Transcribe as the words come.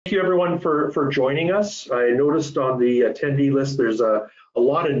Thank you everyone for joining us. I noticed on the attendee list there's a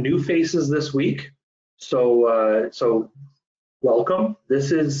lot of new faces this week, so welcome.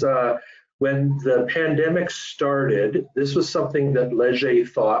 This is when the pandemic started, this was something that Leger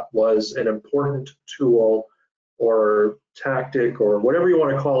thought was an important tool or tactic or whatever you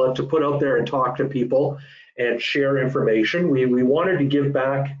want to call it to put out there and talk to people and share information. We wanted to give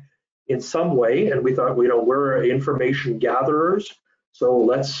back in some way, and we thought, we're information gatherers. So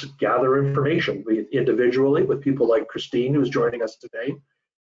let's gather information individually with people like Christine, who's joining us today.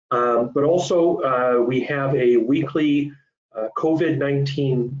 But also we have a weekly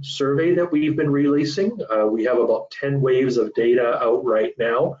COVID-19 survey that we've been releasing. We have about 10 waves of data out right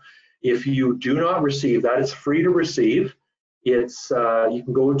now. If you do not receive that, it's free to receive. It's you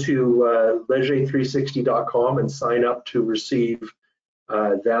can go to leger360.com and sign up to receive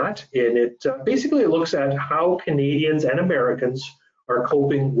that. And it basically looks at how Canadians and Americans are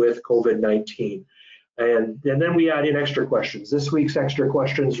coping with COVID-19. And then we add in extra questions. This week's extra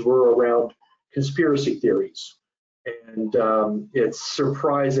questions were around conspiracy theories. And it's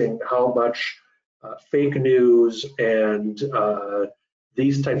surprising how much fake news and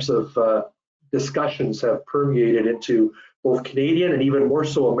these types of discussions have permeated into both Canadian and even more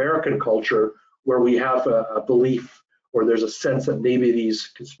so American culture, where we have a belief or there's a sense that maybe these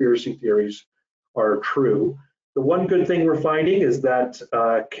conspiracy theories are true. The one good thing we're finding is that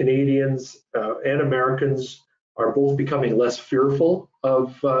Canadians and Americans are both becoming less fearful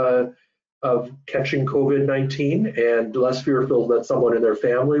of catching COVID-19 and less fearful that someone in their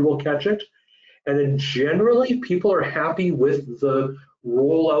family will catch it. And then generally, people are happy with the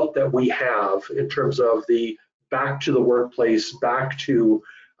rollout that we have in terms of the back to the workplace, back to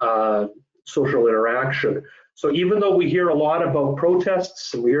social interaction. So even though we hear a lot about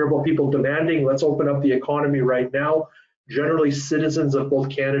protests and we hear about people demanding, let's open up the economy right now, generally citizens of both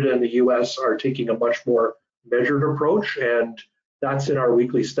Canada and the US are taking a much more measured approach, and that's in our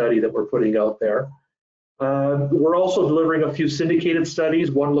weekly study that we're putting out there. We're also delivering a few syndicated studies,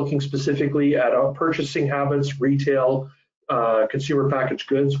 one looking specifically at our purchasing habits, retail, consumer packaged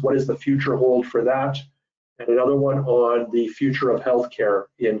goods, what does the future hold for that, and another one on the future of healthcare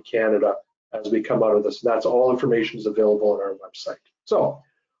in Canada as we come out of this. That's all information is available on our website. So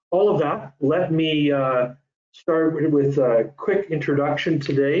all of that, let me start with a quick introduction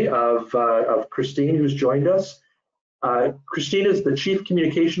today of Christine, who's joined us. Christine is the Chief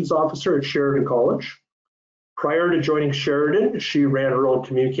Communications Officer at Sheridan College. Prior to joining Sheridan, she ran her own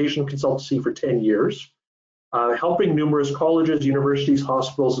communication consultancy for 10 years, helping numerous colleges, universities,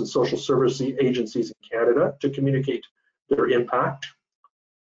 hospitals, and social service agencies in Canada to communicate their impact.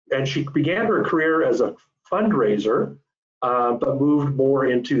 And she began her career as a fundraiser, but moved more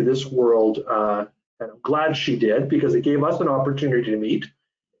into this world. And I'm glad she did, because it gave us an opportunity to meet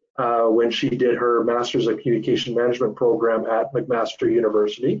when she did her Master's of Communication Management program at McMaster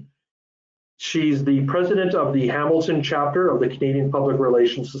University. She's the president of the Hamilton chapter of the Canadian Public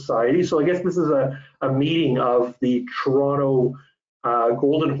Relations Society. So I guess this is a meeting of the Toronto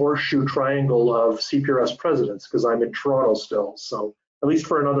Golden Horseshoe Triangle of CPRS presidents, because I'm in Toronto still, so at least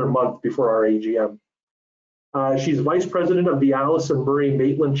for another month before our AGM. She's vice president of the Alice and Murray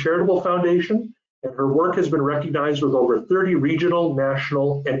Maitland Charitable Foundation, and her work has been recognized with over 30 regional,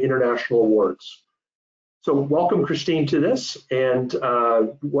 national, and international awards. So welcome, Christine, to this, and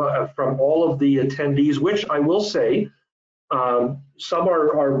from all of the attendees, which I will say, some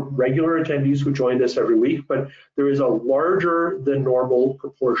are regular attendees who join us every week, but there is a larger than normal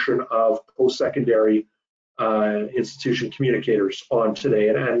proportion of post-secondary institution communicators on today.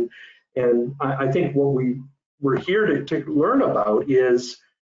 And I think what we're here to learn about is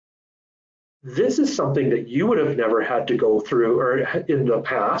this is something that you would have never had to go through or in the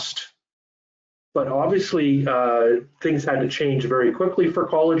past, but obviously things had to change very quickly for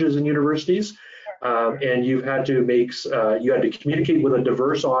colleges and universities, and you've had to you had to communicate with a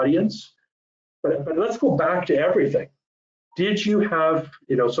diverse audience. But let's go back to everything. Did you have,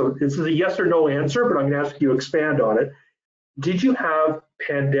 so this is a yes or no answer, but I'm going to ask you to expand on it. Did you have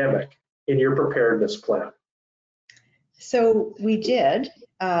pandemic in your preparedness plan? So we did,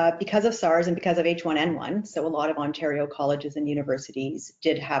 because of SARS and because of H1N1. So a lot of Ontario colleges and universities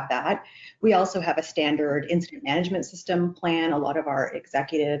did have that. We also have a standard incident management system plan. A lot of our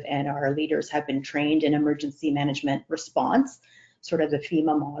executive and our leaders have been trained in emergency management response, sort of the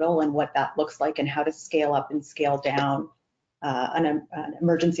FEMA model and what that looks like and how to scale up and scale down an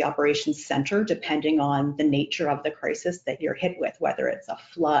emergency operations center, depending on the nature of the crisis that you're hit with, whether it's a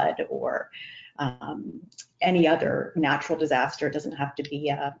flood or any other natural disaster. It doesn't have to be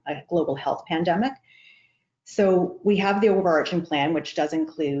a global health pandemic. So we have the overarching plan, which does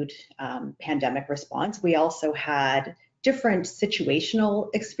include pandemic response. We also had different situational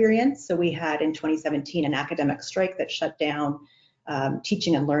experience. So we had in 2017 an academic strike that shut down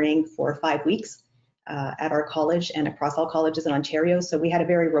teaching and learning for 5 weeks at our college and across all colleges in Ontario. So we had a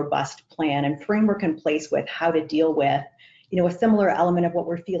very robust plan and framework in place with how to deal with, a similar element of what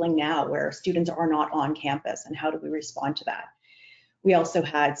we're feeling now, where students are not on campus, and how do we respond to that. We also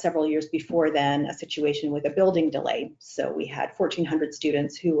had several years before then a situation with a building delay. So we had 1,400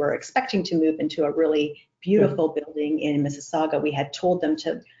 students who were expecting to move into a really beautiful building in Mississauga. We had told them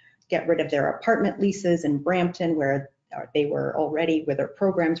to get rid of their apartment leases in Brampton, where they were already, where their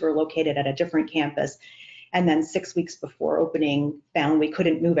programs were located at a different campus. And then 6 weeks before opening, found we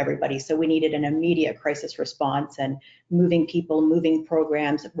couldn't move everybody. So we needed an immediate crisis response and moving people, moving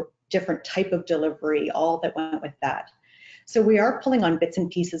programs, different type of delivery, all that went with that. So we are pulling on bits and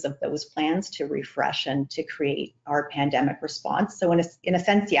pieces of those plans to refresh and to create our pandemic response. So in a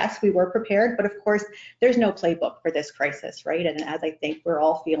sense, yes, we were prepared, but of course, there's no playbook for this crisis, right? And as I think we're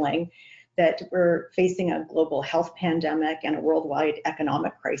all feeling that we're facing a global health pandemic and a worldwide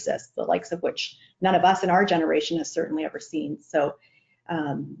economic crisis, the likes of which none of us in our generation has certainly ever seen. So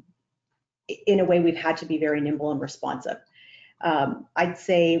in a way, we've had to be very nimble and responsive. I'd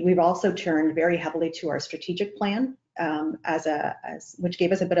say we've also turned very heavily to our strategic plan, which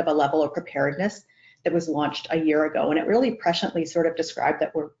gave us a bit of a level of preparedness that was launched a year ago. And it really presciently sort of described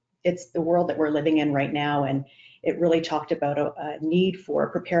that it's the world that we're living in right now. And it really talked about a need for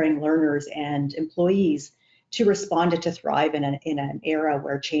preparing learners and employees to respond and to thrive in an era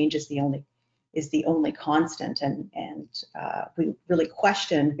where change is the only constant. And we really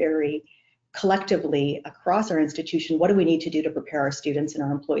questioned very collectively across our institution, what do we need to do to prepare our students and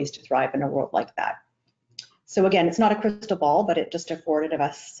our employees to thrive in a world like that? So again, it's not a crystal ball, but it just afforded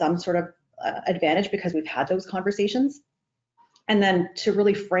us some sort of advantage because we've had those conversations. And then to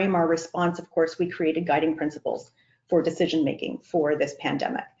really frame our response, of course, we created guiding principles for decision-making for this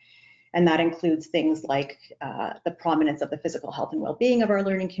pandemic. And that includes things like the prominence of the physical health and well-being of our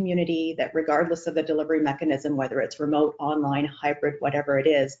learning community, that regardless of the delivery mechanism, whether it's remote, online, hybrid, whatever it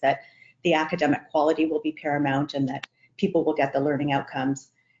is, that the academic quality will be paramount and that people will get the learning outcomes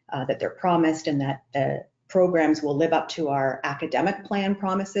that they're promised, and that the programs will live up to our academic plan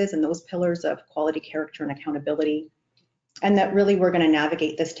promises and those pillars of quality, character, and accountability. And that really we're going to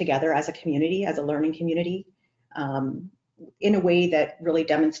navigate this together as a community, as a learning community, in a way that really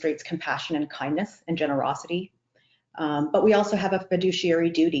demonstrates compassion and kindness and generosity. But we also have a fiduciary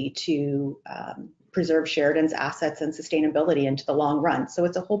duty to preserve Sheridan's assets and sustainability into the long run. So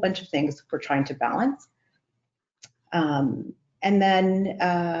it's a whole bunch of things we're trying to balance. And then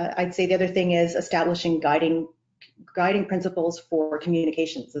I'd say the other thing is establishing guiding principles for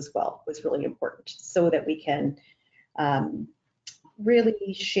communications as well was really important, so that we can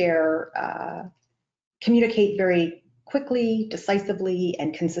really communicate very quickly, decisively,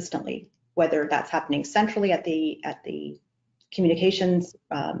 and consistently, whether that's happening centrally at the communications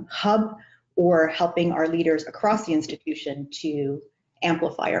hub, or helping our leaders across the institution to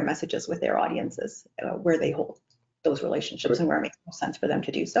amplify our messages with their audiences where they hold those relationships and where it makes more sense for them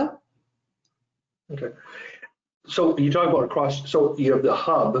to do so. Okay. So you talk about so you have the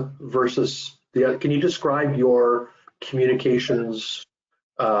hub versus can you describe your communications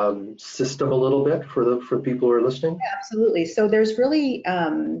system a little bit for people who are listening? Yeah, absolutely. So there's really,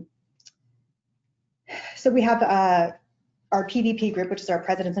 so we have our PVP group, which is our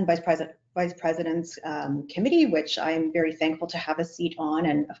presidents and vice presidents committee, which I'm very thankful to have a seat on.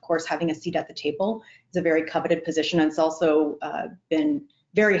 And of course, having a seat at the table is a very coveted position. And it's also been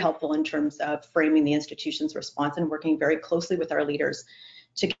very helpful in terms of framing the institution's response and working very closely with our leaders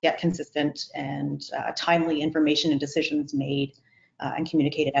to get consistent and timely information and decisions made and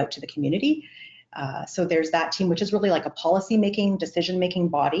communicated out to the community. So there's that team, which is really like a policy-making, decision-making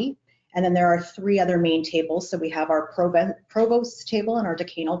body. And then there are 3 other main tables. So we have our provost table and our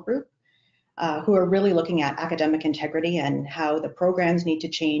decanal group, who are really looking at academic integrity and how the programs need to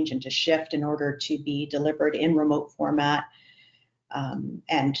change and to shift in order to be delivered in remote format,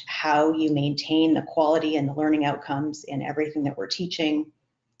 and how you maintain the quality and the learning outcomes in everything that we're teaching.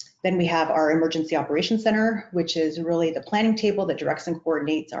 Then we have our Emergency Operations Center, which is really the planning table that directs and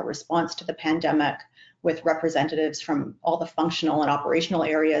coordinates our response to the pandemic, with representatives from all the functional and operational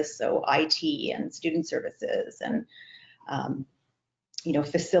areas, so IT and student services and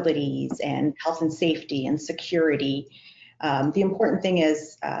facilities and health and safety and security. The important thing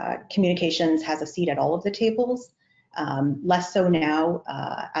is communications has a seat at all of the tables, less so now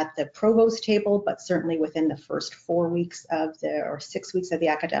at the provost table, but certainly within the first 4 weeks or 6 weeks of the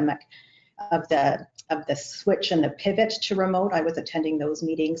academic of the switch and the pivot to remote. I was attending those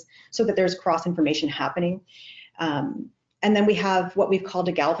meetings so that there's cross information happening. And then we have what we've called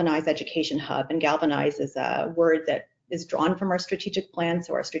a galvanized education hub, and galvanize is a word that is drawn from our strategic plan.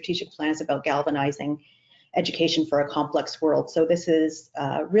 So our strategic plan is about galvanizing education for a complex world. So this is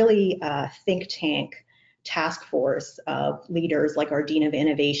really a think tank task force of leaders like our Dean of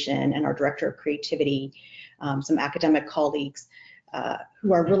Innovation and our Director of Creativity, some academic colleagues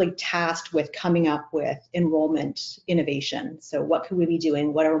who are really tasked with coming up with enrollment innovation. So what could we be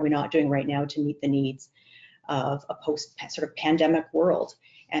doing? What are we not doing right now to meet the needs of a post sort of pandemic world?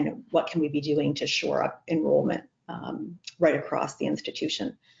 And what can we be doing to shore up enrollment right across the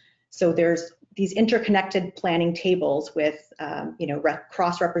institution? So there's these interconnected planning tables with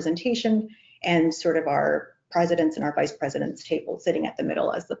cross representation and sort of our presidents and our vice presidents table sitting at the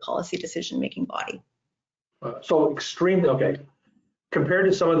middle as the policy decision making body. So extremely, okay. Compared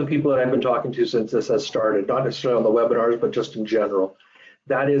to some of the people that I've been talking to since this has started, not necessarily on the webinars, but just in general,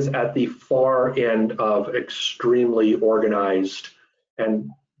 that is at the far end of extremely organized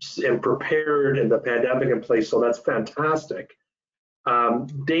and prepared, and the pandemic in place. So that's fantastic.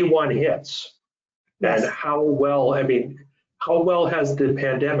 Day one hits. Yes. And how well has the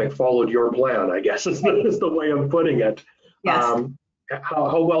pandemic followed your plan, I guess is the way I'm putting it. Yes.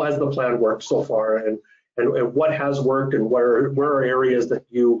 How well has the plan worked so far, and what has worked, and where are areas that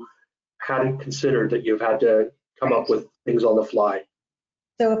you hadn't considered that you've had to come up with things on the fly?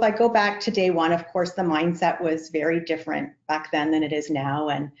 So if I go back to day one, of course, the mindset was very different back then than it is now.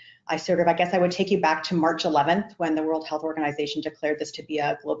 And I guess I would take you back to March 11th when the World Health Organization declared this to be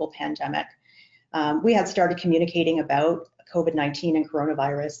a global pandemic. We had started communicating about COVID-19 and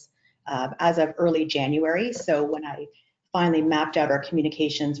coronavirus as of early January. So when I finally mapped out our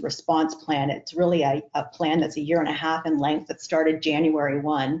communications response plan, it's really a plan that's a year and a half in length that started January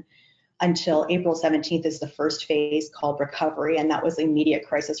 1 until April 17th is the first phase called recovery, and that was immediate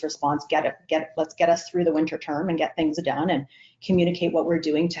crisis response. Let's get us through the winter term and get things done and communicate what we're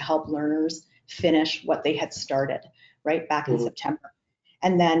doing to help learners finish what they had started right back in September.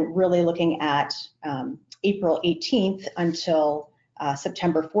 And then really looking at April 18th until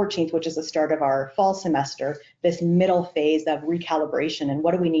September 14th, which is the start of our fall semester, this middle phase of recalibration and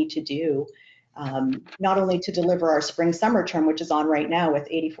what do we need to do not only to deliver our spring summer term, which is on right now with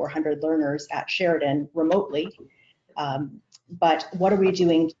 8,400 learners at Sheridan remotely, but what are we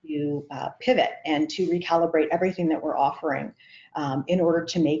doing to pivot and to recalibrate everything that we're offering in order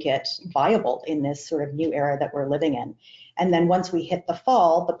to make it viable in this sort of new era that we're living in. And then once we hit the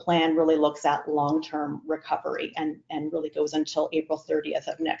fall, the plan really looks at long-term recovery and really goes until April 30th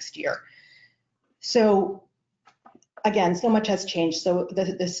of next year. So again, so much has changed. So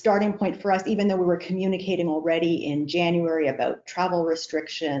the starting point for us, even though we were communicating already in January about travel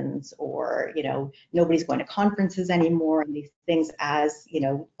restrictions or, nobody's going to conferences anymore and these things as,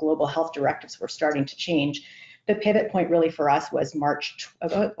 global health directives were starting to change, the pivot point really for us was March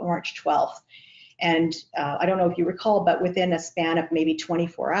 12th. And I don't know if you recall, but within a span of maybe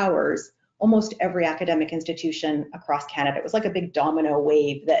 24 hours, almost every academic institution across Canada, it was like a big domino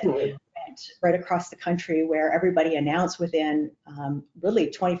wave that went right across the country, where everybody announced within really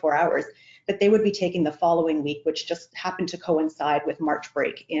 24 hours that they would be taking the following week, which just happened to coincide with March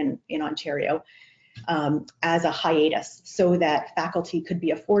break in Ontario, as a hiatus, so that faculty could be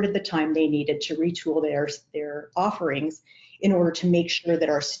afforded the time they needed to retool their offerings in order to make sure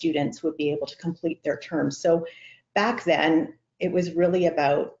that our students would be able to complete their terms. So back then, it was really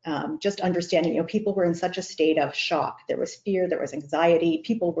about just understanding, people were in such a state of shock. There was fear, there was anxiety.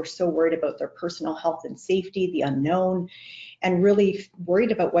 People were so worried about their personal health and safety, the unknown, and really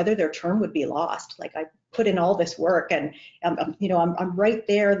worried about whether their term would be lost. Like, I put in all this work and, I'm right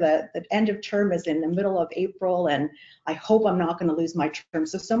there. The end of term is in the middle of April, and I hope I'm not going to lose my term.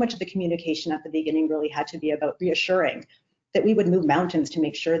 So much of the communication at the beginning really had to be about reassuring that we would move mountains to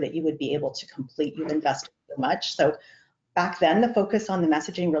make sure that you would be able to complete. You've invested so much. So back then, the focus on the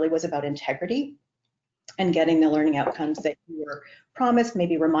messaging really was about integrity and getting the learning outcomes that you were promised,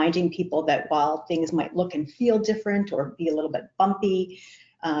 maybe reminding people that while things might look and feel different or be a little bit bumpy,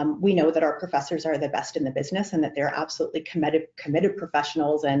 we know that our professors are the best in the business and that they're absolutely committed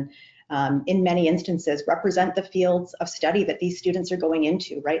professionals, and in many instances represent the fields of study that these students are going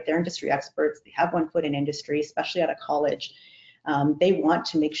into, right? They're industry experts, they have one foot in industry, especially at a college. They want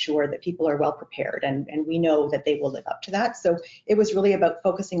to make sure that people are well prepared, and we know that they will live up to that. So it was really about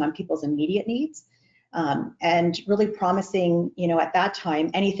focusing on people's immediate needs and really promising, at that time,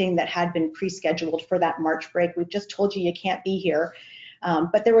 anything that had been pre-scheduled for that March break. We've just told you you can't be here.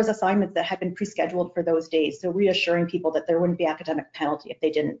 But there was assignments that had been pre-scheduled for those days, so reassuring people that there wouldn't be academic penalty if they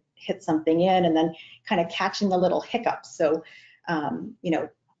didn't hit something in, and then kind of catching the little hiccups. So, you know,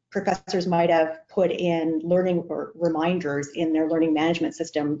 professors might have put in learning or reminders in their learning management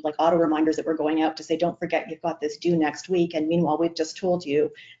system, like auto reminders that were going out to say, don't forget you've got this due next week. And meanwhile, we've just told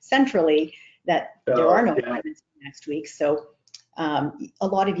you centrally that there are no assignments next week. So a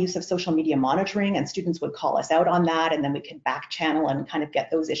lot of use of social media monitoring, and students would call us out on that, and then we could back channel and kind of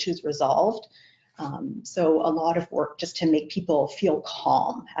get those issues resolved. So a lot of work just to make people feel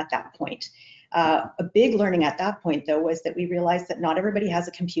calm at that point. A big learning at that point, though, was that we realized that not everybody has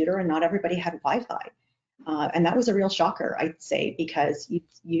a computer and not everybody had Wi-Fi. And that was a real shocker, I'd say, because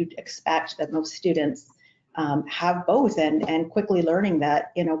you'd expect that most students have both, and quickly learning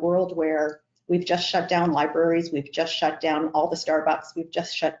that in a world where we've just shut down libraries, we've just shut down all the Starbucks, we've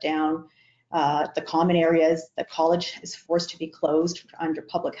just shut down the common areas, the college is forced to be closed under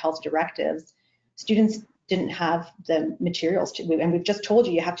public health directives. Students didn't have the materials to, and we've just told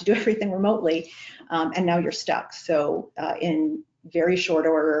you you have to do everything remotely, and now you're stuck. So in very short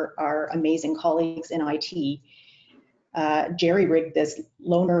order, our amazing colleagues in IT jerry-rigged this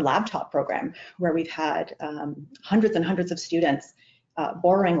loaner laptop program where we've had hundreds and hundreds of students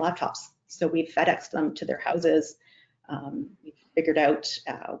borrowing laptops. So we've FedExed them to their houses. We've figured out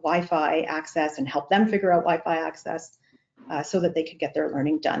Wi-Fi access and helped them figure out Wi-Fi access so that they could get their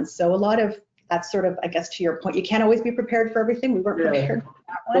learning done. So a lot of that's sort of, I guess, to your point, you can't always be prepared for everything. We weren't prepared for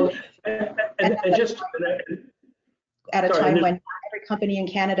that one. Well, at a time when every company in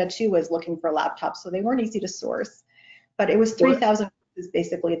Canada too was looking for laptops, so they weren't easy to source. But it was 3,000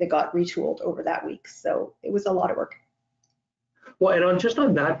 basically that got retooled over that week. So it was a lot of work. Well, and just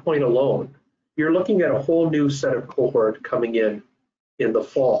on that point alone, you're looking at a whole new set of cohort coming in the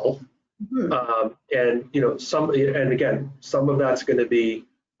fall. Mm-hmm. And you know, some of that's going to be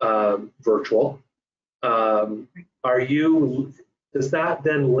virtual. Does that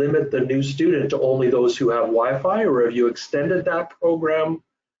then limit the new student to only those who have Wi-Fi, or have you extended that program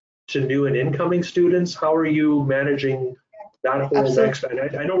to new and incoming students? How are you managing that whole next? And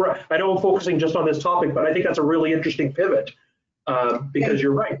I know I'm focusing just on this topic, but I think that's a really interesting pivot because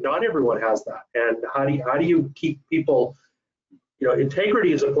you're right, not everyone has that. And how do you keep people? You know,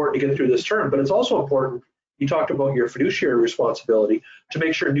 integrity is important to get through this term, but it's also important. You talked about your fiduciary responsibility to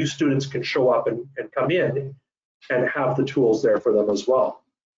make sure new students can show up and come in and have the tools there for them as well.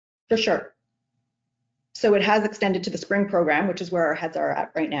 For sure. So it has extended to the spring program, which is where our heads are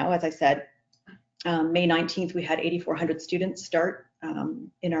at right now. As I said, May 19th, we had 8,400 students start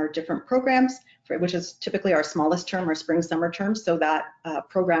in our different programs, which is typically our smallest term, our spring summer term. So that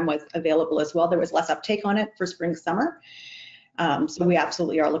program was available as well. There was less uptake on it for spring summer. So we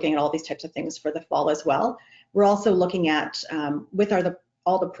absolutely are looking at all these types of things for the fall as well. We're also looking at, with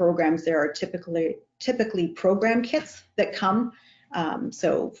all the programs, there are typically program kits that come.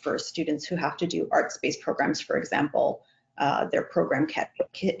 So for students who have to do arts-based programs, for example, their program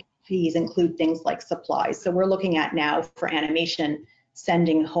kit fees include things like supplies. So we're looking at now for animation,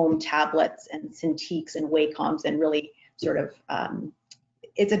 sending home tablets and Cintiqs and Wacom's, and really sort of,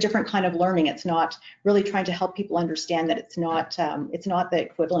 it's a different kind of learning. It's not really trying to help people understand that it's not the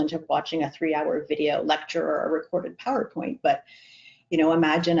equivalent of watching a 3-hour video lecture or a recorded PowerPoint, but you know,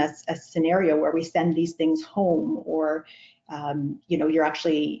 imagine a scenario where we send these things home, or you know, you're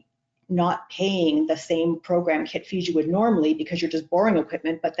actually not paying the same program kit fees you would normally because you're just borrowing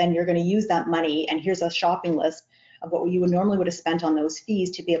equipment, but then you're going to use that money, and here's a shopping list of what you would normally would have spent on those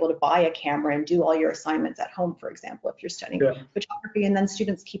fees to be able to buy a camera and do all your assignments at home, for example, if you're studying photography, and then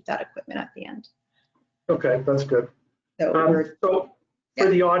students keep that equipment at the end. Okay, that's good. So for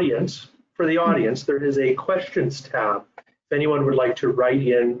the audience, there is a questions tab. If anyone would like to write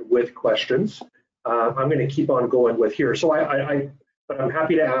in with questions, I'm going to keep on going with here. So but I'm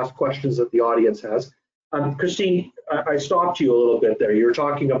happy to ask questions that the audience has. Christine, I stopped you a little bit there. You were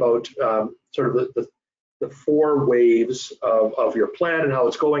talking about sort of the 4 waves of your plan and how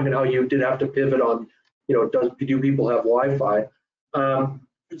it's going, and how you did have to pivot on, you know, do people have Wi-Fi?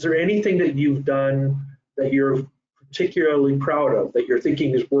 Is there anything that you've done that you're particularly proud of, that you're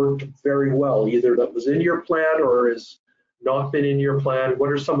thinking has worked very well, either that was in your plan or has not been in your plan? What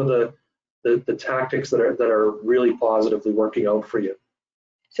are some of the tactics that are really positively working out for you?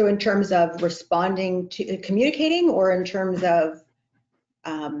 So in terms of responding to communicating, or in terms of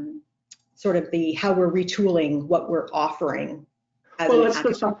sort of how we're retooling what we're offering? Well,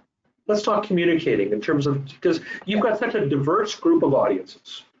 let's talk communicating in terms of, because you've got such a diverse group of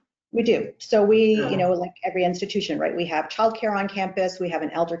audiences. We do. So we, you know, like every institution, right? We have childcare on campus. We have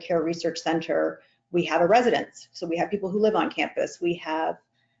an elder care research center. We have a residence, so we have people who live on campus. We have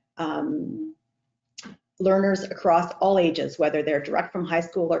learners across all ages, whether they're direct from high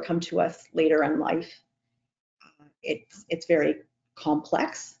school or come to us later in life. It's very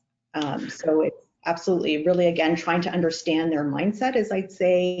complex. So it's absolutely really, again, trying to understand their mindset, as I'd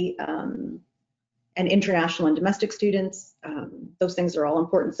say, and international and domestic students, those things are all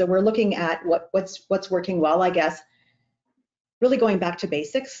important. So we're looking at what's working well, I guess, really going back to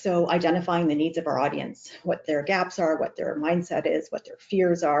basics. So identifying the needs of our audience, what their gaps are, what their mindset is, what their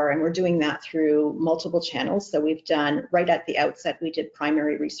fears are, and we're doing that through multiple channels. So we've done, right at the outset, we did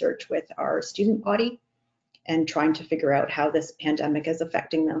primary research with our student body and trying to figure out how this pandemic is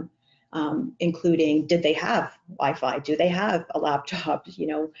affecting them, including, did they have Wi-Fi? Do they have a laptop?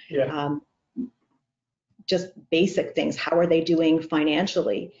 Just basic things. How are they doing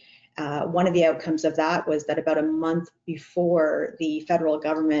financially? One of the outcomes of that was that about a month before the federal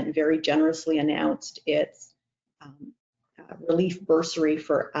government very generously announced its relief bursary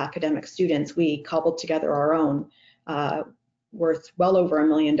for academic students, we cobbled together our own worth well over $1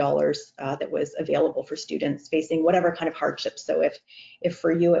 million that was available for students facing whatever kind of hardship. So if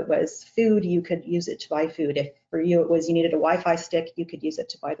for you it was food, you could use it to buy food. If for you it was you needed a Wi-Fi stick, you could use it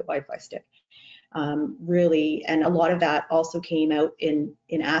to buy the Wi-Fi stick. Really, and a lot of that also came out in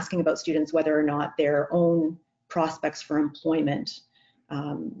asking about students whether or not their own prospects for employment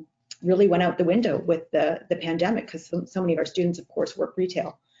really went out the window with the pandemic, because so many of our students, of course, work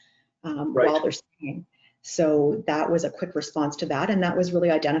retail while they're studying. So that was a quick response to that, and that was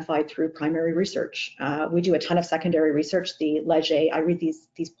really identified through primary research. We do a ton of secondary research. The Leger, I read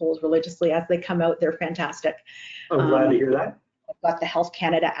these polls religiously as they come out. They're fantastic. I'm glad to hear that. I've got the Health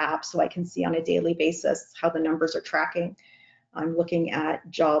Canada app, so I can see on a daily basis how the numbers are tracking. I'm looking at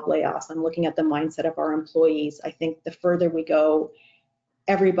job layoffs. I'm looking at the mindset of our employees. I think the further we go,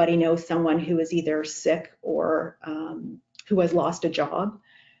 everybody knows someone who is either sick or who has lost a job.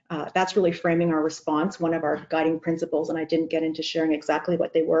 That's really framing our response. One of our guiding principles, and I didn't get into sharing exactly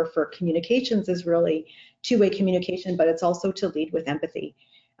what they were for communications, is really two-way communication, but it's also to lead with empathy.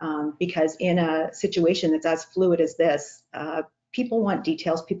 Because in a situation that's as fluid as this, people want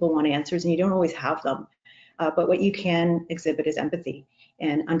details, people want answers, and you don't always have them. But what you can exhibit is empathy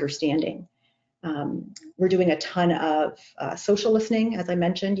and understanding. We're doing a ton of social listening, as I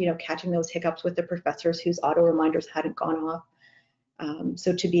mentioned, catching those hiccups with the professors whose auto reminders hadn't gone off.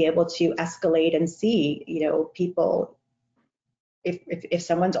 So to be able to escalate and see, people, if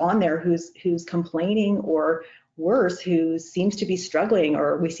someone's on there who's complaining, or worse, who seems to be struggling,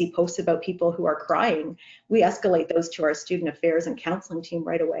 or we see posts about people who are crying, we escalate those to our student affairs and counseling team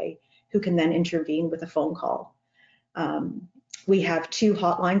right away, who can then intervene with a phone call. We have two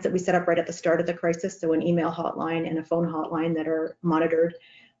hotlines that we set up right at the start of the crisis, so an email hotline and a phone hotline that are monitored.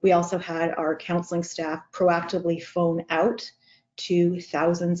 We also had our counseling staff proactively phone out to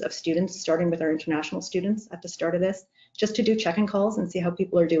thousands of students, starting with our international students at the start of this, just to do check-in calls and see how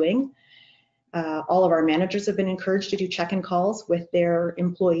people are doing. All of our managers have been encouraged to do check-in calls with their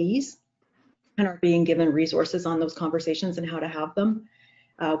employees and are being given resources on those conversations and how to have them.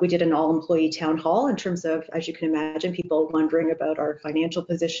 We did an all-employee town hall in terms of, as you can imagine, people wondering about our financial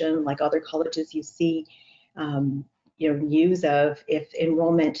position. Like other colleges, you see news of, if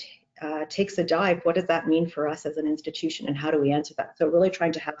enrollment takes a dive, what does that mean for us as an institution, and how do we answer that? So really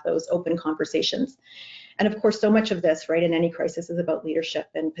trying to have those open conversations. And of course, so much of this, right, in any crisis is about leadership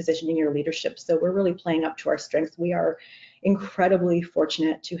and positioning your leadership. So we're really playing up to our strengths. We are incredibly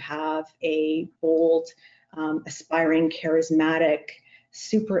fortunate to have a bold, aspiring, charismatic,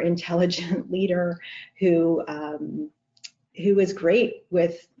 super intelligent leader who is great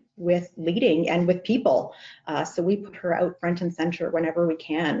with leading and with people. So we put her out front and center whenever we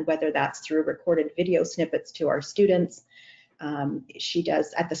can, whether that's through recorded video snippets to our students. She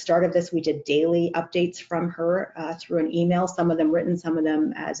does, at the start of this, we did daily updates from her through an email, some of them written, some of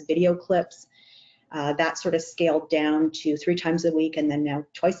them as video clips. That sort of scaled down to 3 times a week, and then now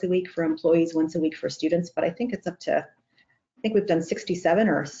twice a week for employees, once a week for students. But I think it's up to, I think we've done 67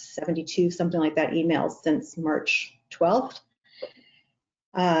 or 72, something like that, emails since March 12th.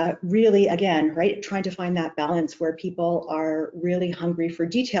 Really, again, right, trying to find that balance where people are really hungry for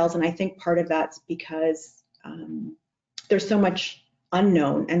details. And I think part of that's because there's so much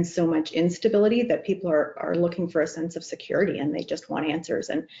unknown and so much instability that people are looking for a sense of security, and they just want answers.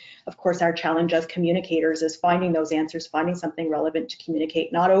 And of course, our challenge as communicators is finding those answers, finding something relevant to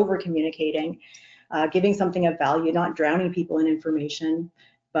communicate, not over communicating, giving something of value, not drowning people in information,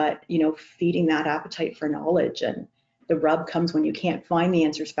 but feeding that appetite for knowledge. And the rub comes when you can't find the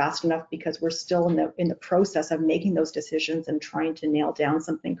answers fast enough, because we're still in the process of making those decisions and trying to nail down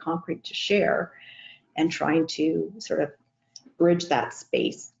something concrete to share. and trying to sort of bridge that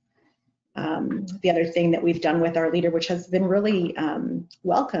space. The other thing that we've done with our leader, which has been really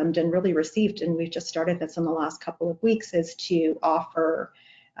welcomed and really received, and we've just started this in the last couple of weeks, is to offer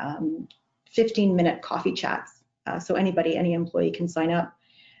 15-minute coffee chats. So any employee can sign up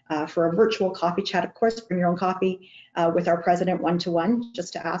for a virtual coffee chat. Of course, bring your own coffee with our president one-to-one,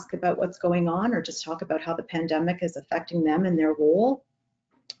 just to ask about what's going on or just talk about how the pandemic is affecting them and their role.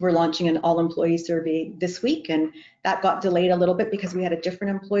 We're launching an all-employee survey this week, and that got delayed a little bit because we had a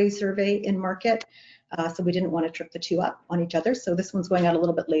different employee survey in market, so we didn't want to trip the two up on each other. So this one's going out a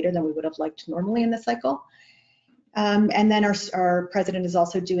little bit later than we would have liked normally in the cycle. And then our president is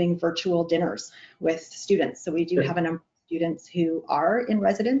also doing virtual dinners with students. So we do have a number of students who are in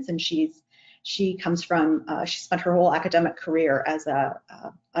residence, and she comes from, she spent her whole academic career as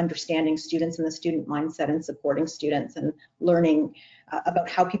understanding students and the student mindset and supporting students and learning about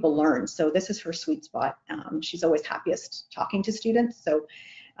how people learn. So this is her sweet spot. She's always happiest talking to students. So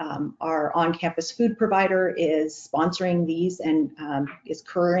our on-campus food provider is sponsoring these and is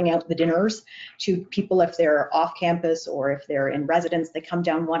couriering out the dinners to people if they're off campus or if they're in residence. They come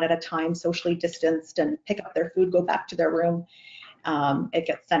down one at a time, socially distanced, and pick up their food, go back to their room. It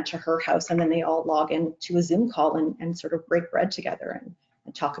gets sent to her house, and then they all log in to a Zoom call and sort of break bread together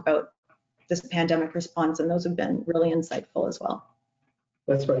and talk about this pandemic response. And those have been really insightful as well.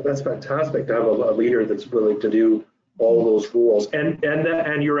 That's fantastic to have a leader that's willing to do all those roles, and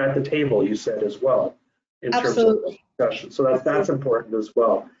you're at the table, you said, as well, in Absolutely. terms of discussion. So that's important as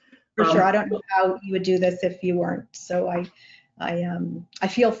well. For sure. I don't know how you would do this if you weren't. So I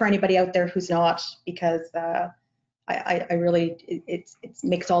feel for anybody out there who's not, because I really, it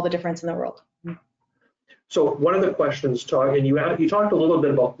makes all the difference in the world. So one of the questions, and you talked a little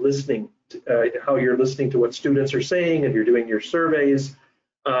bit about listening, how you're listening to what students are saying, and you're doing your surveys.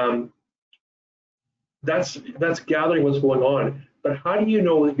 That's gathering what's going on. But how do you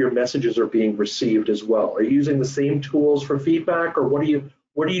know that your messages are being received as well? Are you using the same tools for feedback, or what are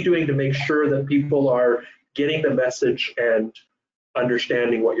you doing to make sure that people are getting the message and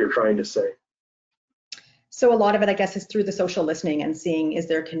understanding what you're trying to say? So a lot of it, I guess, is through the social listening and seeing, is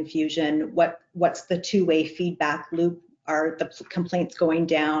there confusion? What's the two-way feedback loop? Are the complaints going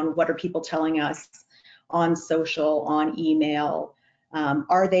down? What are people telling us on social, on email?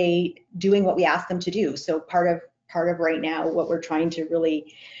 Are they doing what we ask them to do? So part of right now, what we're trying to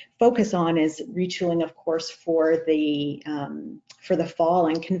really focus on is retooling, of course, for the fall,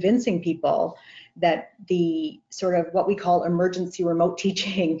 and convincing people that the sort of what we call emergency remote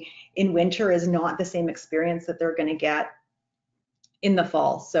teaching in winter is not the same experience that they're going to get in the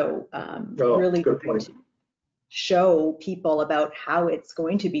fall. So really to show people about how it's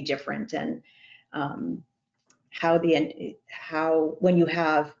going to be different, and how when you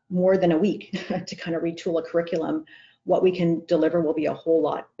have more than a week to kind of retool a curriculum, what we can deliver will be a whole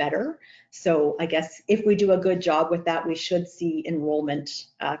lot better. So I guess if we do a good job with that, we should see enrollment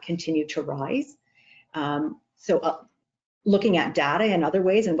continue to rise. Looking at data in other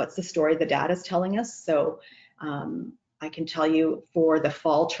ways, and what's the story the data is telling us. So I can tell you for the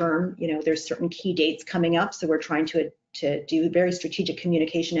fall term, there's certain key dates coming up. So we're trying to do very strategic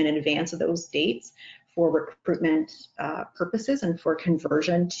communication in advance of those dates for recruitment purposes and for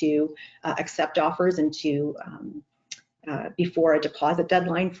conversion to accept offers and to before a deposit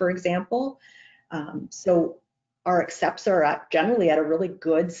deadline, for example. So our accepts are generally at a really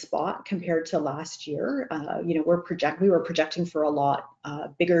good spot compared to last year. We were projecting for a lot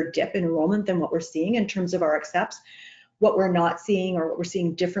bigger dip in enrollment than what we're seeing in terms of our accepts. What we're not seeing, or what we're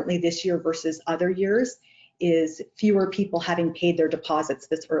seeing differently this year versus other years, is fewer people having paid their deposits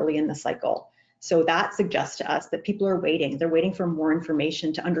this early in the cycle. So that suggests to us that people are waiting. They're waiting for more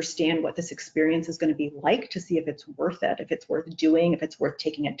information to understand what this experience is going to be like, to see if it's worth it, if it's worth doing, if it's worth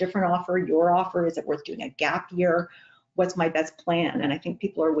taking a different offer, your offer, is it worth doing a gap year? What's my best plan? And I think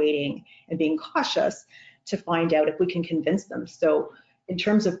people are waiting and being cautious to find out if we can convince them. So in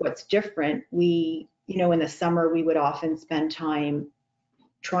terms of what's different, we, in the summer, we would often spend time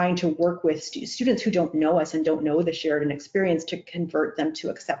trying to work with students who don't know us and don't know the Sheridan experience, to convert them to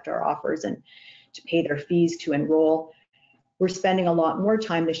accept our offers and to pay their fees to enroll. We're spending a lot more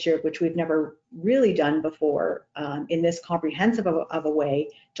time this year, which we've never really done before, in this comprehensive of a way,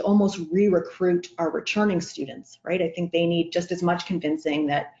 to almost re-recruit our returning students, right? I think they need just as much convincing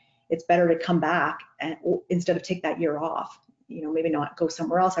that it's better to come back instead of take that year off. Maybe not go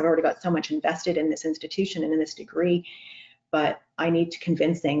somewhere else. I've already got so much invested in this institution and in this degree, but I need to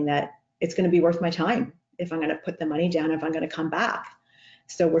convincing that it's going to be worth my time if I'm going to put the money down, if I'm going to come back.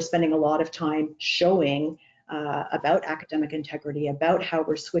 So we're spending a lot of time showing about academic integrity, about how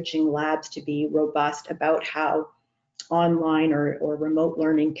we're switching labs to be robust, about how online or remote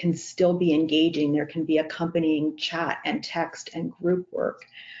learning can still be engaging. There can be accompanying chat and text and group work.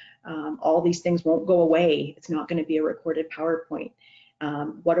 All these things won't go away. It's not going to be a recorded PowerPoint.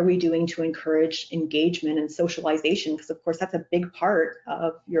 What are we doing to encourage engagement and socialization? Because of course that's a big part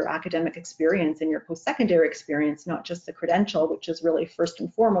of your academic experience and your post-secondary experience, not just the credential, which is really first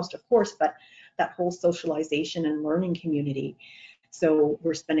and foremost, of course, but that whole socialization and learning community. So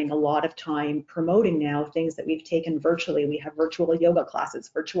we're spending a lot of time promoting now things that we've taken virtually. We have virtual yoga classes,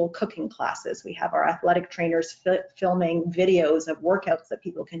 virtual cooking classes. We have our athletic trainers filming videos of workouts that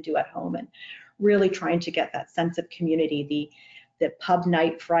people can do at home, and really trying to get that sense of community. The pub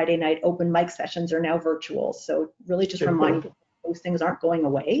night, Friday night open mic sessions are now virtual. So really just reminding people those things aren't going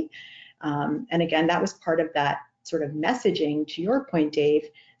away. And again, that was part of that sort of messaging, to your point, Dave,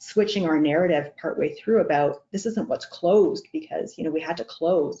 switching our narrative partway through about this isn't what's closed, because we had to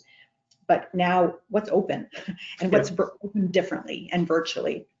close, but now what's open and what's open differently and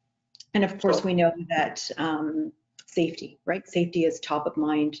virtually. And of course, we know that safety, right? Safety is top of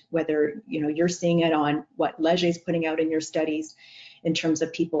mind, whether you're seeing it on what Leger's putting out in your studies in terms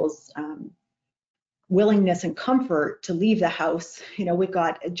of people's willingness and comfort to leave the house. We've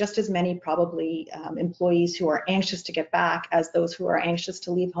got just as many probably employees who are anxious to get back as those who are anxious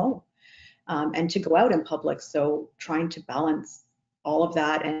to leave home and to go out in public. So trying to balance all of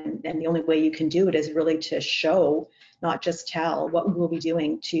that, and the only way you can do it is really to show, not just tell, what we'll be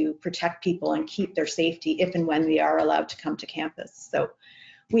doing to protect people and keep their safety if and when they are allowed to come to campus. So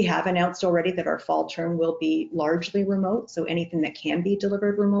we have announced already that our fall term will be largely remote, so anything that can be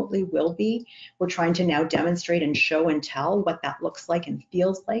delivered remotely will be. We're trying to now demonstrate and show and tell what that looks like and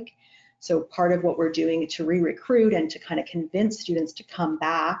feels like. So part of what we're doing to re-recruit and to kind of convince students to come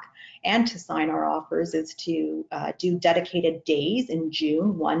back and to sign our offers is to do dedicated days in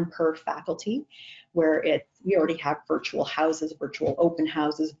June, one per faculty, where we already have virtual houses, virtual open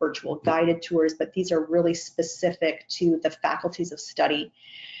houses, virtual guided tours, but these are really specific to the faculties of study,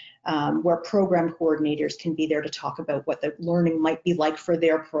 where program coordinators can be there to talk about what the learning might be like for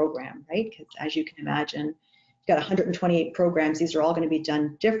their program, right? Because as you can imagine, you've got 128 programs. These are all going to be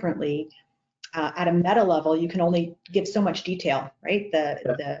done differently. At a meta level, you can only give so much detail, right?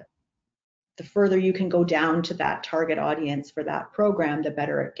 The further you can go down to that target audience for that program, the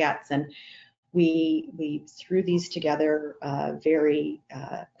better it gets. And we threw these together very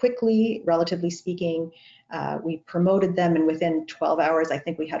quickly, relatively speaking. We promoted them, and within 12 hours, I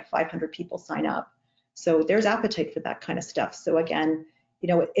think we had 500 people sign up. So there's appetite for that kind of stuff. So again,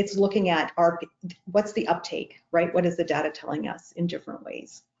 it's looking at what's the uptake, right? What is the data telling us in different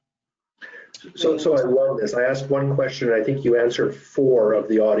ways? So I love this. I asked one question, and I think you answered 4 of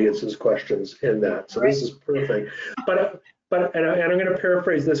the audience's questions in that. So this is perfect. But I'm going to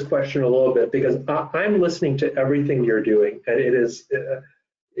paraphrase this question a little bit, because I'm listening to everything you're doing, and it is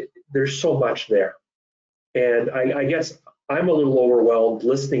there's so much there. And I guess I'm a little overwhelmed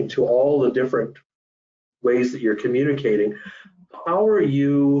listening to all the different ways that you're communicating. How are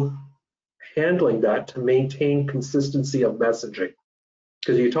you handling that to maintain consistency of messaging?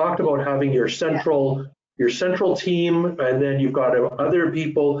 Because you talked about having your central team, and then you've got other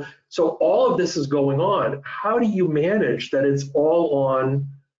people. So all of this is going on. How do you manage that it's all on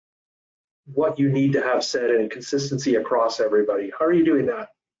what you need to have said and consistency across everybody? How are you doing that?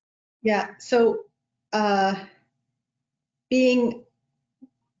 Yeah, so being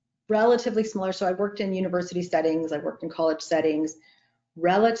relatively smaller, so I worked in university settings, I worked in college settings.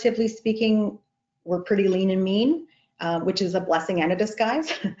 Relatively speaking, we're pretty lean and mean. Which is a blessing and a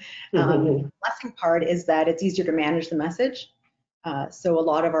disguise. The blessing part is that it's easier to manage the message. So a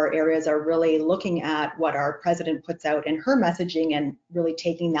lot of our areas are really looking at what our president puts out in her messaging and really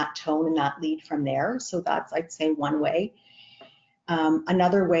taking that tone and that lead from there. So that's, I'd say, one way.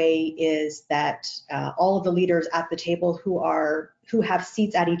 Another way is that all of the leaders at the table who have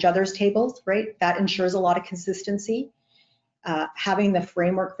seats at each other's tables, right? That ensures a lot of consistency. Having the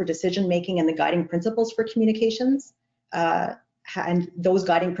framework for decision making and the guiding principles for communications. And those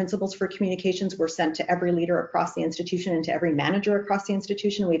guiding principles for communications were sent to every leader across the institution and to every manager across the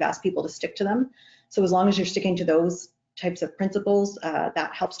institution. We've asked people to stick to them. So as long as you're sticking to those types of principles,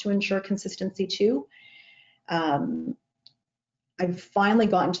 that helps to ensure consistency too. I've finally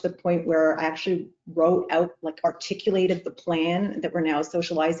gotten to the point where I actually wrote out, articulated the plan that we're now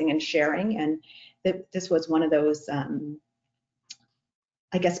socializing and sharing. And this was one of those,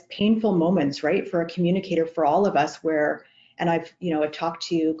 I guess, painful moments, right, for a communicator, for all of us, where, and I've talked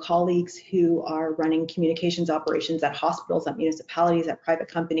to colleagues who are running communications operations at hospitals, at municipalities, at private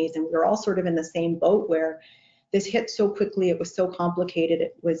companies, and we're all sort of in the same boat where this hit so quickly, it was so complicated,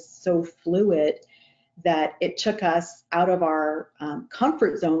 it was so fluid that it took us out of our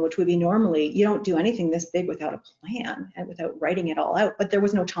comfort zone, which would be normally, you don't do anything this big without a plan and without writing it all out, but there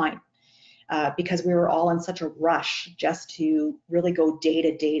was no time because we were all in such a rush just to really go day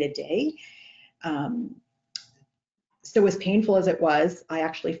to day to day. So as painful as it was, I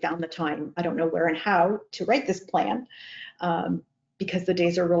actually found the time, I don't know where and how, to write this plan because the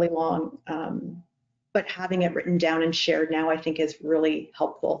days are really long. But having it written down and shared now, I think, is really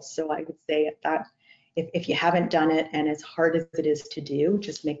helpful. So I would say that if you haven't done it, and as hard as it is to do,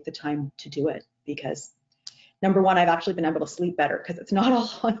 just make the time to do it, because number one, I've actually been able to sleep better because it's not all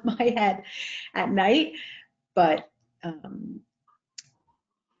on my head at night, but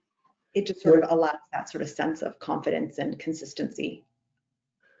it just sort of allows that sort of sense of confidence and consistency.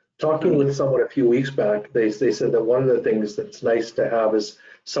 Talking with someone a few weeks back, they said that one of the things that's nice to have is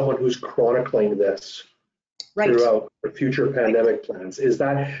someone who's chronicling this throughout the future pandemic plans. Is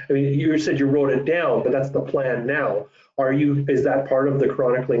that, I mean, you said you wrote it down, but that's the plan now. Is that part of the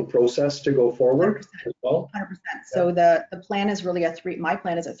chronicling process to go forward 100%. As well? 100%. So the plan is really my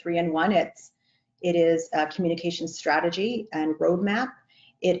plan is a 3-in-1. It is a communication strategy and roadmap.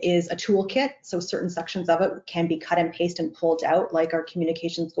 It is a toolkit, so certain sections of it can be cut and pasted and pulled out, like our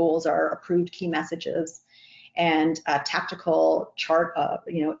communications goals, our approved key messages, and a tactical chart of,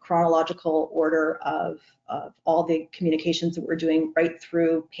 chronological order of all the communications that we're doing, right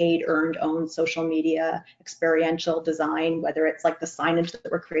through paid, earned, owned, social media, experiential design, whether it's like the signage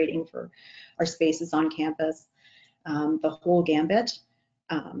that we're creating for our spaces on campus, the whole gambit.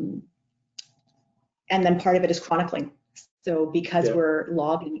 And then part of it is chronicling. So because we're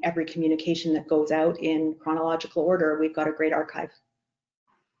logging every communication that goes out in chronological order, we've got a great archive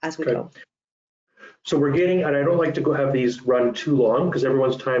as we go. So we're getting, and I don't like to have these run too long because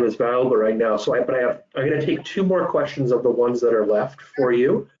everyone's time is valuable right now. So I'm going to take 2 more questions of the ones that are left for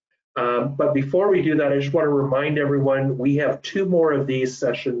you. But before we do that, I just want to remind everyone, we have 2 more of these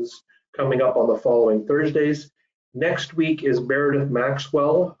sessions coming up on the following Thursdays. Next week is Meredith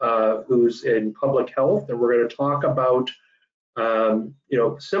Maxwell, who's in public health, and we're going to talk about,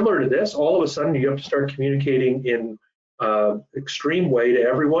 similar to this, all of a sudden you have to start communicating in extreme way to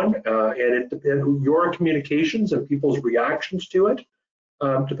everyone, and it depends your communications and people's reactions to it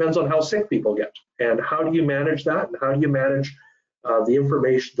depends on how sick people get, and how do you manage that, and how do you manage the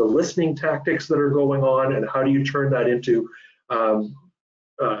information, the listening tactics that are going on, and how do you turn that into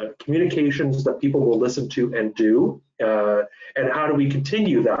communications that people will listen to and do, and how do we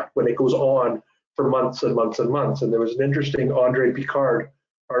continue that when it goes on for months and months and months. And there was an interesting Andre Picard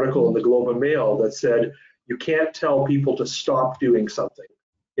article in the Globe and Mail that said, you can't tell people to stop doing something.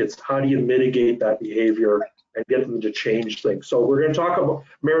 It's how do you mitigate that behavior and get them to change things. So we're going to talk about,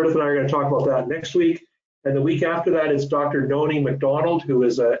 Meredith and I are going to talk about that next week. And the week after that is Dr. Noni McDonald, who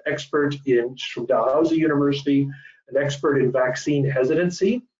is an expert from Dalhousie University, an expert in vaccine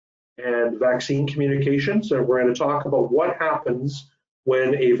hesitancy and vaccine communications. And we're going to talk about what happens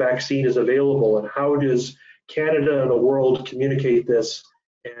when a vaccine is available and how does Canada and the world communicate this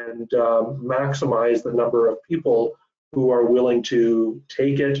and maximize the number of people who are willing to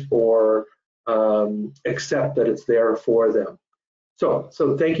take it or accept that it's there for them.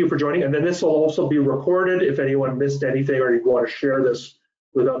 So thank you for joining. And then this will also be recorded if anyone missed anything or you want to share this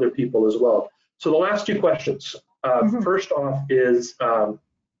with other people as well. So the last 2 questions. First off is, of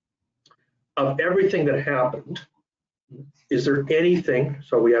everything that happened, is there anything,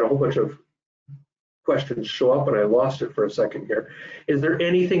 so we had a whole bunch of questions show up and I lost it for a second here. Is there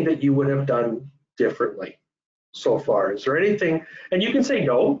anything that you would have done differently so far? Is there anything, and you can say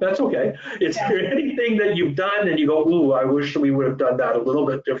no, that's okay. Is there anything that you've done and you go, ooh, I wish we would have done that a little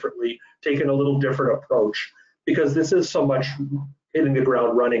bit differently, taken a little different approach? Because this is so much hitting the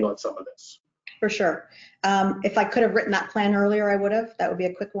ground running on some of this. For sure. If I could have written that plan earlier, I would have. That would be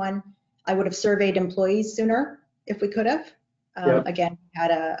a quick one. I would have surveyed employees sooner if we could have. Again, we had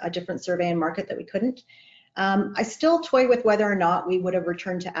a different survey and market that we couldn't. I still toy with whether or not we would have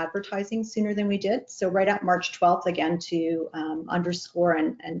returned to advertising sooner than we did. So right at March 12th, again, to underscore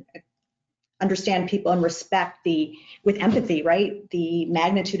and understand people and respect with empathy, right? The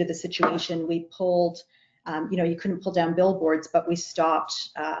magnitude of the situation. We pulled, you couldn't pull down billboards, but we stopped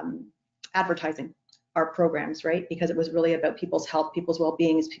advertising our programs, right? Because it was really about people's health, people's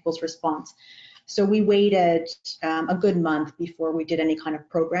well-being, people's response. So we waited a good month before we did any kind of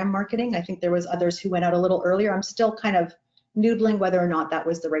program marketing. I think there was others who went out a little earlier. I'm still kind of noodling whether or not that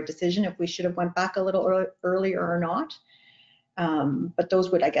was the right decision, if we should have went back a little earlier or not. But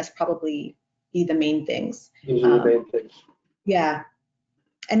those would, I guess, probably be the main things. Those are the main things. Yeah.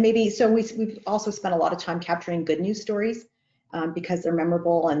 And maybe, so we've also spent a lot of time capturing good news stories because they're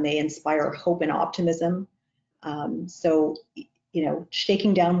memorable and they inspire hope and optimism. So, you know,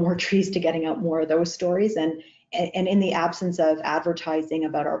 shaking down more trees to getting out more of those stories. And in the absence of advertising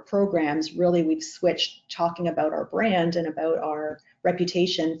about our programs, really we've switched talking about our brand and about our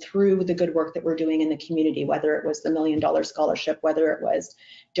reputation through the good work that we're doing in the community, whether it was the $1 Million Scholarship, whether it was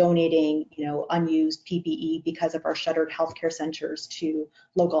donating, you know, unused PPE because of our shuttered healthcare centers to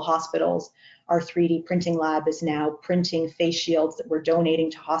local hospitals. Our 3D printing lab is now printing face shields that we're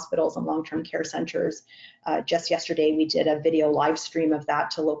donating to hospitals and long-term care centers. Just yesterday, we did a video live stream of that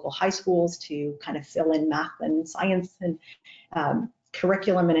to local high schools to kind of fill in math and science and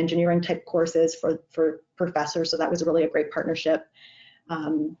curriculum and engineering type courses for professors. So that was really a great partnership.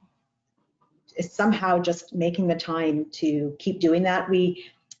 It's somehow just making the time to keep doing that.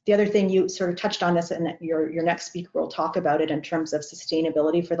 The other thing, you sort of touched on this, and your next speaker will talk about it in terms of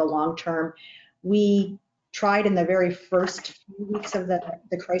sustainability for the long term. We tried in the very first few weeks of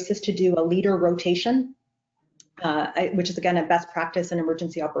the crisis to do a leader rotation, which is again a best practice in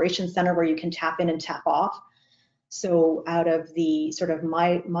emergency operations center where you can tap in and tap off. So out of the sort of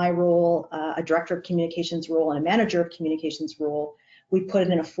my role, a director of communications role and a manager of communications role, we put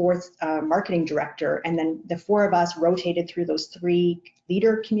in a fourth marketing director, and then the four of us rotated through those 3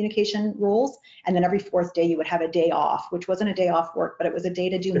 leader communication roles, and then every 4th day you would have a day off, which wasn't a day off work, but it was a day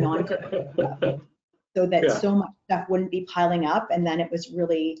to do non-curricular stuff, so that so much stuff wouldn't be piling up. And then it was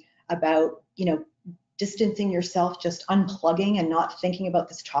really about, you know, distancing yourself, just unplugging and not thinking about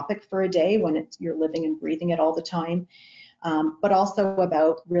this topic for a day when you're living and breathing it all the time, but also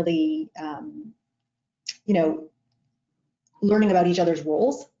about really, you know, learning about each other's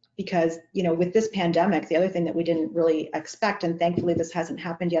roles, because, you know, with this pandemic, the other thing that we didn't really expect, and thankfully this hasn't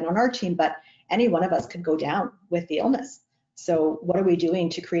happened yet on our team, but any one of us could go down with the illness. So what are we doing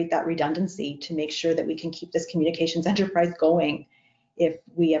to create that redundancy to make sure that we can keep this communications enterprise going if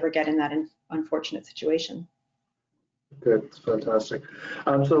we ever get in that unfortunate situation? Good, it's fantastic.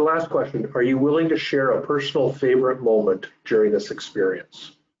 So the last question, are you willing to share a personal favorite moment during this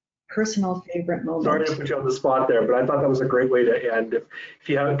experience? Personal favorite moment. Sorry to put you on the spot there, but I thought that was a great way to end. If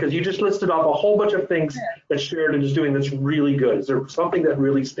you have, because you just listed off a whole bunch of things that Sheridan is doing that's really good. Is there something that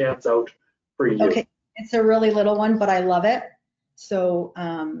really stands out for you? Okay, it's a really little one, but I love it. So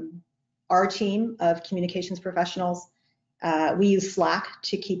our team of communications professionals, we use Slack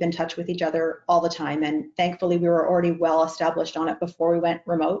to keep in touch with each other all the time. And thankfully, we were already well established on it before we went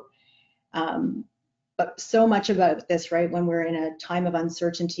remote. But so much about this, right, when we're in a time of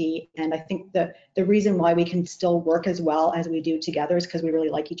uncertainty, and I think the reason why we can still work as well as we do together is because we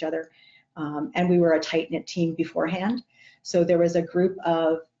really like each other. And we were a tight-knit team beforehand. So there was a group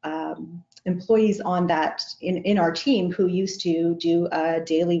of employees on that in our team who used to do a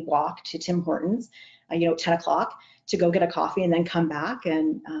daily walk to Tim Hortons, you know, 10 o'clock to go get a coffee and then come back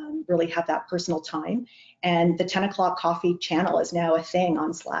and really have that personal time. And the 10 o'clock coffee channel is now a thing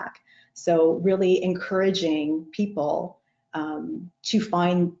on Slack. So really encouraging people to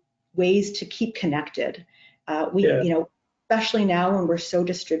find ways to keep connected. You know, especially now when we're so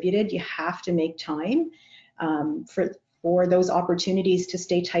distributed, you have to make time for those opportunities to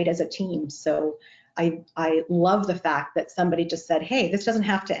stay tight as a team. So I love the fact that somebody just said, hey, this doesn't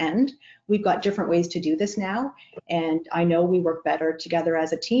have to end. We've got different ways to do this now. And I know we work better together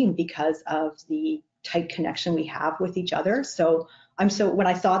as a team because of the tight connection we have with each other. So when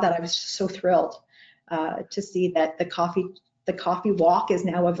I saw that, I was just so thrilled to see that the coffee walk is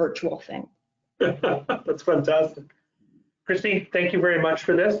now a virtual thing. That's fantastic. Christine, thank you very much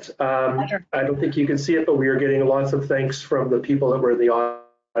for this. I don't think you can see it, but we are getting lots of thanks from the people that were in the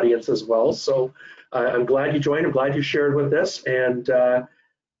audience as well. So I'm glad you joined. I'm glad you shared with us. And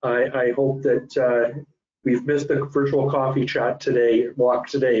I hope that we've missed the virtual coffee walk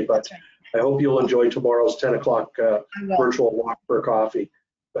today, but I hope you'll enjoy tomorrow's 10 o'clock virtual walk for coffee.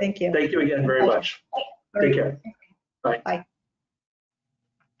 But thank you. Thank you again very much. Take care. Bye. Bye.